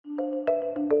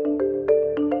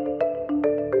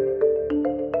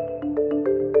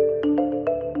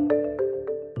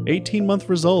18-month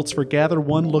results for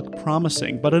GATHER1 look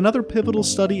promising, but another pivotal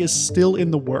study is still in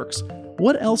the works.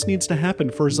 What else needs to happen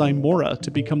for Zymora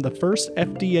to become the first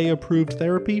FDA-approved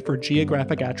therapy for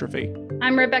geographic atrophy?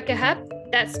 I'm Rebecca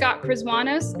Hepp, that's Scott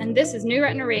Criswanos, and this is New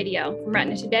Retina Radio from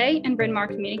Retina Today and Bryn Mawr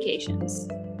Communications.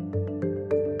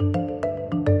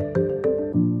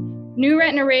 New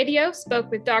Retina Radio spoke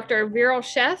with Dr. Viral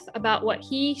Sheth about what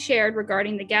he shared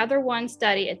regarding the GATHER1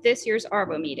 study at this year's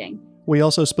ARVO meeting. We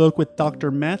also spoke with Dr.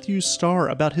 Matthew Starr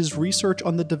about his research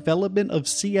on the development of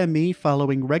CME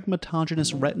following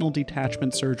rhegmatogenous retinal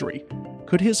detachment surgery.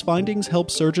 Could his findings help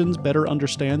surgeons better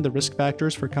understand the risk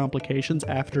factors for complications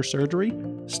after surgery?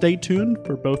 Stay tuned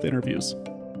for both interviews.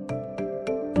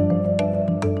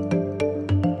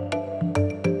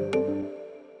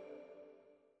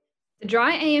 The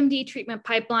dry AMD treatment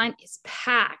pipeline is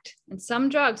packed, and some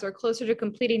drugs are closer to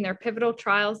completing their pivotal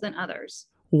trials than others.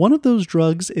 One of those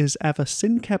drugs is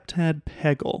avacincaptad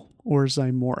pegol, or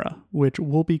Zymora, which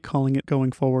we'll be calling it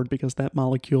going forward because that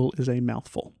molecule is a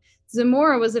mouthful.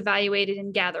 Zymora was evaluated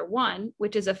in GATHER1,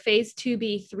 which is a phase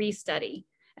 2b/3 study.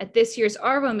 At this year's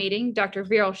ARVO meeting, Dr.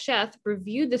 Viral Sheth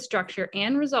reviewed the structure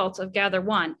and results of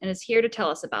GATHER1 and is here to tell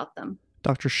us about them.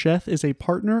 Dr. Sheth is a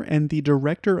partner and the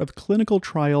director of clinical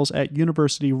trials at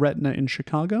University Retina in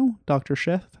Chicago. Dr.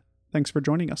 Sheth, thanks for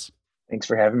joining us. Thanks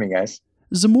for having me, guys.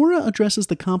 Zymora addresses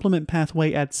the complement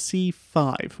pathway at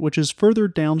C5, which is further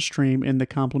downstream in the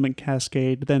complement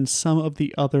cascade than some of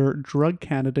the other drug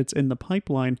candidates in the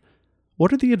pipeline.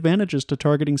 What are the advantages to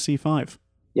targeting C5?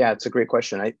 Yeah, it's a great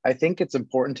question. I think it's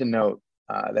important to note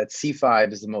that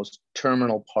C5 is the most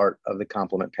terminal part of the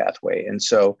complement pathway. And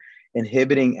so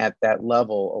inhibiting at that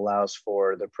level allows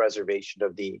for the preservation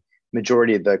of the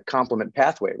majority of the complement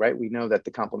pathway, right? We know that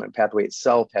the complement pathway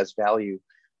itself has value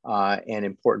and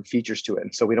important features to it.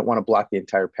 And so we don't want to block the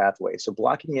entire pathway. So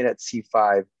blocking it at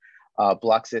C5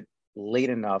 blocks it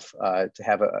late enough to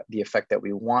have the effect that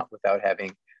we want without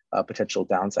having potential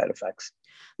downside effects.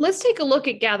 Let's take a look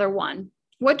at GATHER1.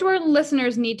 What do our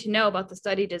listeners need to know about the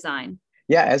study design?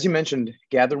 Yeah, as you mentioned,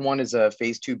 GATHER1 is a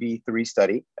phase 2b/3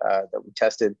 study that we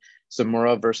tested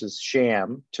Zymora versus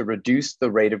sham to reduce the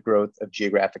rate of growth of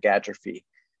geographic atrophy.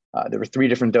 There were 3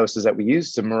 different doses that we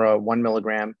used: Zymora 1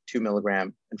 milligram, 2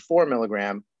 milligram, and 4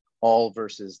 milligram, all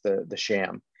versus the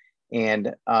sham.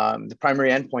 And the primary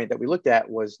endpoint that we looked at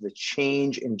was the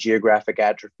change in geographic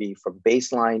atrophy from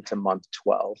baseline to month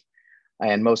 12.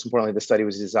 And most importantly, the study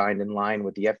was designed in line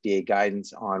with the FDA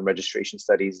guidance on registration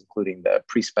studies, including the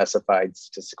pre-specified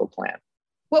statistical plan.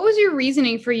 What was your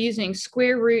reasoning for using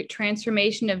square root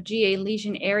transformation of GA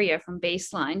lesion area from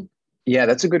baseline? Yeah,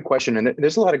 that's a good question. And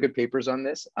there's a lot of good papers on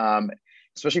this,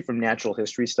 especially from natural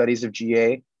history studies of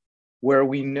GA, where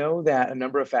we know that a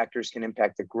number of factors can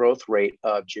impact the growth rate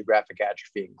of geographic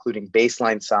atrophy, including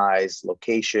baseline size,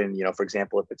 location, for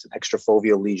example, if it's an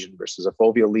extrafoveal lesion versus a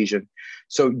foveal lesion.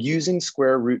 So using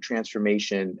square root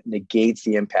transformation negates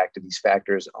the impact of these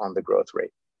factors on the growth rate.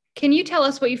 Can you tell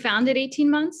us what you found at 18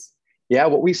 months? Yeah,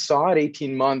 what we saw at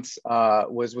 18 months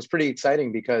was pretty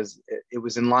exciting because it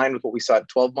was in line with what we saw at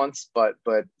 12 months, but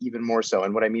even more so.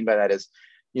 And what I mean by that is,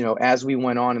 as we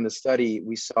went on in the study,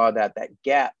 we saw that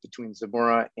gap between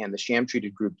Zymora and the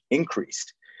sham-treated group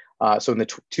increased. So in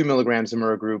the 2 milligram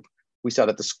Zymora group, we saw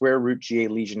that the square root GA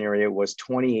lesion area was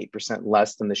 28%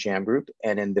 less than the sham group.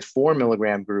 And in the 4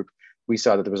 milligram group, we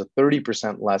saw that there was a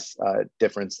 30% less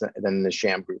difference than the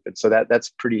sham group. And so that's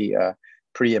pretty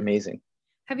amazing.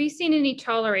 Have you seen any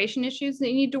toleration issues that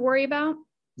you need to worry about?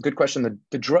 Good question.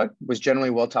 The drug was generally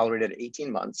well tolerated at 18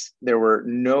 months. There were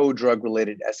no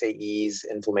drug-related SAEs,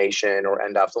 inflammation, or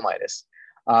endophthalmitis.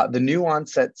 The new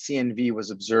onset CNV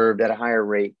was observed at a higher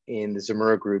rate in the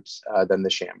Zymora groups than the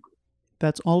sham group.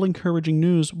 That's all encouraging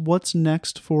news. What's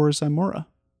next for Zymora?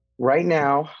 Right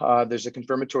now, there's a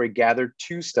confirmatory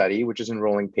GATHER2 study, which is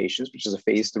enrolling patients, which is a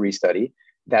phase 3 study.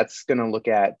 That's going to look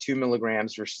at 2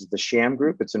 milligrams versus the sham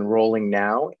group. It's enrolling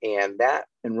now, and that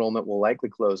enrollment will likely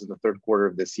close in the third quarter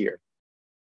of this year.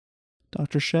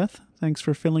 Dr. Sheth, thanks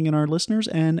for filling in our listeners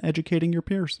and educating your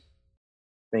peers.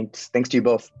 Thanks to you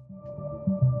both.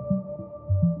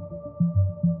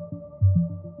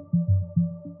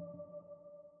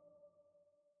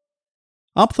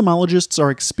 Ophthalmologists are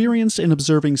experienced in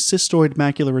observing cystoid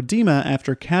macular edema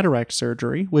after cataract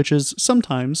surgery, which is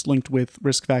sometimes linked with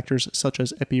risk factors such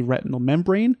as epiretinal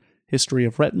membrane, history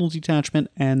of retinal detachment,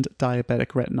 and diabetic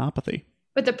retinopathy.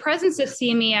 But the presence of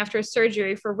CME after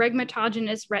surgery for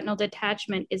rhegmatogenous retinal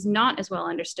detachment is not as well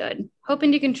understood.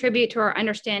 Hoping to contribute to our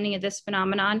understanding of this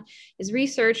phenomenon is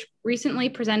research recently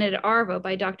presented at ARVO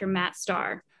by Dr. Matt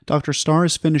Starr. Dr. Starr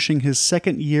is finishing his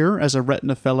second year as a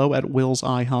retina fellow at Wills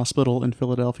Eye Hospital in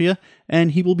Philadelphia,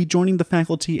 and he will be joining the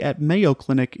faculty at Mayo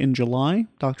Clinic in July.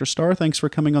 Dr. Starr, thanks for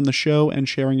coming on the show and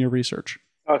sharing your research.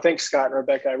 Oh, thanks, Scott and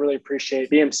Rebecca. I really appreciate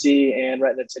BMC and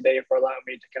Retina Today for allowing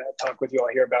me to kind of talk with you all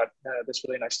here about this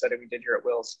really nice study we did here at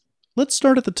Wills. Let's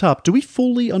start at the top. Do we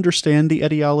fully understand the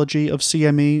etiology of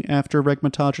CME after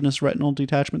rhegmatogenous retinal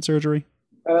detachment surgery?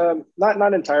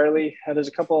 Not entirely. There's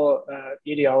a couple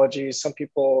etiologies. Some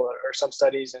people or some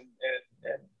studies and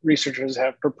researchers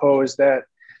have proposed that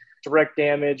direct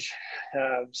damage,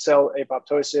 cell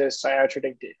apoptosis,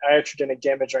 iatrogenic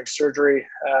damage during surgery.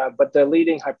 But the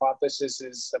leading hypothesis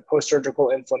is post-surgical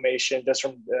inflammation just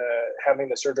from having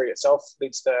the surgery itself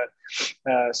leads to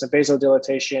some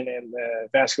vasodilatation and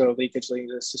vascular leakage leading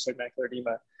to cystoid macular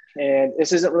edema. And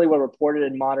this isn't really well reported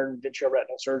in modern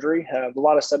vitreoretinal surgery. A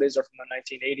lot of studies are from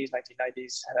the 1980s,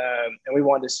 1990s, and we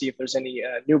wanted to see if there's any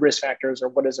new risk factors or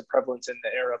what is the prevalence in the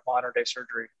era of modern day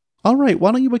surgery. All right,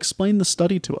 why don't you explain the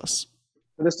study to us?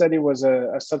 This study was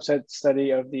a subset study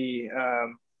of the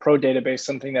PRO database,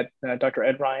 something that Dr.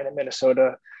 Ed Ryan in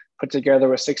Minnesota put together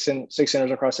with six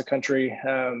centers across the country,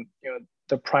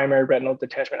 the primary retinal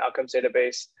detachment outcomes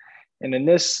database. And in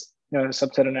this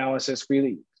subset analysis,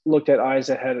 we looked at eyes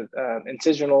that had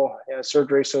incisional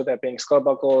surgery, so that being scleral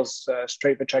buckles,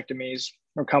 straight vitrectomies,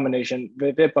 or combination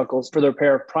vit buckles for the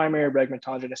repair of primary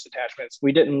rhegmatogenous detachments.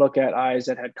 We didn't look at eyes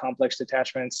that had complex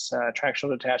detachments,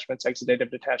 tractional detachments, exudative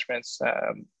detachments,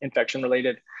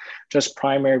 infection-related, just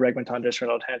primary rhegmatogenous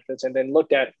retinal detachments, and then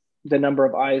looked at the number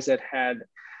of eyes that had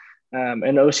an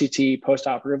OCT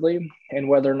postoperatively and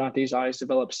whether or not these eyes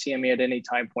developed CME at any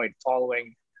time point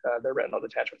following their retinal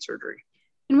detachment surgery.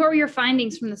 And what were your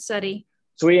findings from the study?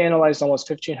 So we analyzed almost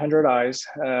 1,500 eyes,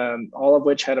 all of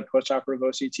which had a postoperative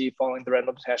OCT following the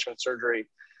retinal detachment surgery.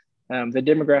 The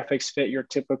demographics fit your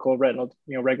typical retinal,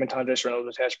 rhegmatogenous retinal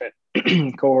detachment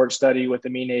cohort study, with the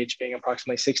mean age being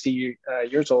approximately 60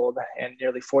 years old, and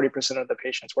nearly 40% of the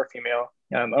patients were female.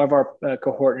 Of our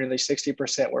cohort, nearly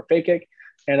 60% were phakic,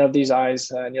 and of these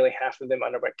eyes, nearly half of them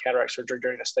underwent cataract surgery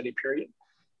during the study period.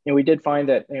 And we did find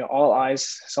that all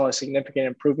eyes saw a significant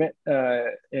improvement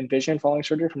in vision following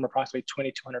surgery from approximately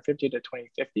 2250 to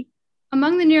 2050.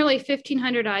 Among the nearly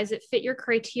 1,500 eyes that fit your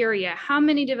criteria, how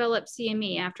many developed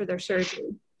CME after their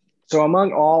surgery? So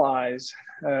among all eyes,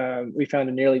 we found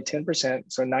a nearly 10%,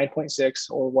 so 9.6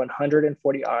 or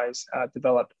 140 eyes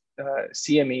developed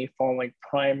CME following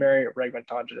primary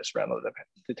rhegmatogenous retinal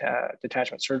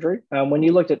detachment surgery. When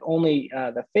you looked at only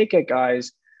the phakic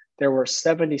eyes, there were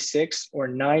 76 or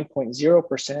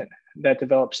 9.0% that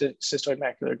developed cystoid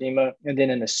macular edema. And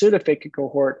then in the pseudophakic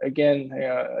cohort, again,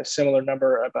 a similar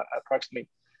number, about approximately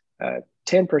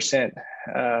 10%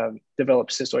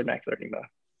 developed cystoid macular edema.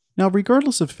 Now,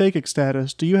 regardless of phakic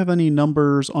status, do you have any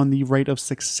numbers on the rate of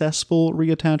successful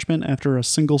reattachment after a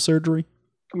single surgery?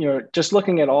 Just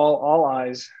looking at all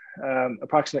eyes,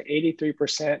 approximately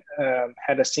 83%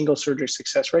 had a single surgery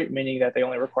success rate, meaning that they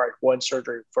only required one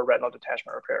surgery for retinal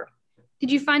detachment repair. Did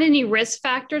you find any risk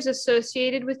factors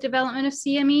associated with development of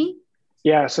CME?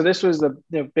 Yeah, so this was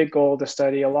the big goal of the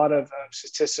study. A lot of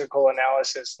statistical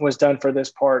analysis was done for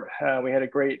this part. We had a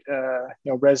great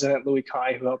resident, Louis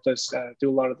Kai, who helped us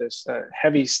do a lot of this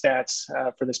heavy stats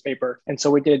for this paper. And so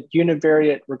we did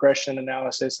univariate regression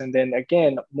analysis and then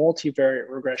again, multivariate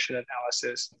regression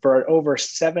analysis for over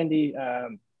 70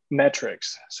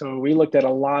 metrics. So we looked at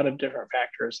a lot of different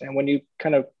factors. And when you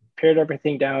kind of pared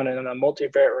everything down in a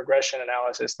multivariate regression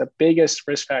analysis, the biggest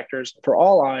risk factors for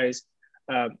all eyes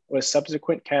was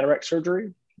subsequent cataract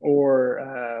surgery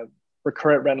or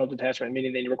recurrent retinal detachment,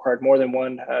 meaning they required more than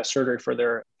one surgery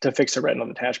to fix the retinal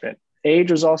detachment. Age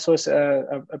was also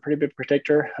a pretty big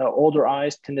predictor. Older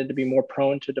eyes tended to be more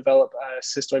prone to develop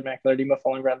cystoid macular edema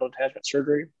following retinal detachment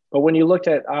surgery. But when you looked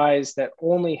at eyes that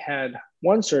only had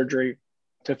one surgery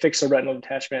to fix the retinal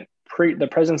detachment, the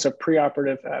presence of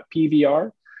preoperative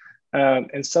PVR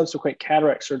and subsequent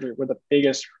cataract surgery were the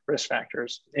biggest risk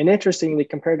factors. And interestingly,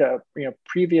 compared to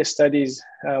previous studies,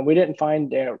 we didn't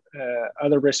find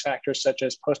other risk factors such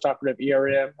as postoperative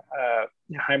ERM,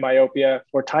 high myopia,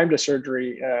 or time to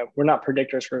surgery were not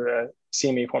predictors for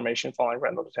CME formation following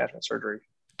retinal detachment surgery.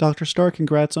 Dr. Starr,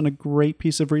 congrats on a great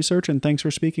piece of research, and thanks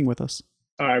for speaking with us.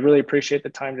 I really appreciate the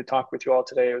time to talk with you all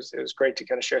today. It was great to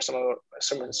kind of share some of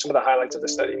the highlights of the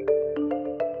study.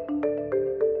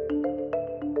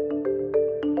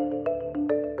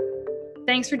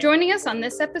 Thanks for joining us on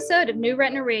this episode of New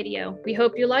Retina Radio. We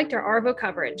hope you liked our ARVO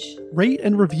coverage. Rate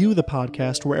and review the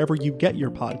podcast wherever you get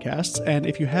your podcasts, and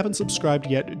if you haven't subscribed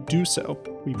yet, do so.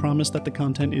 We promise that the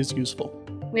content is useful.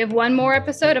 We have one more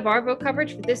episode of ARVO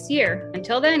coverage for this year.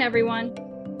 Until then, everyone.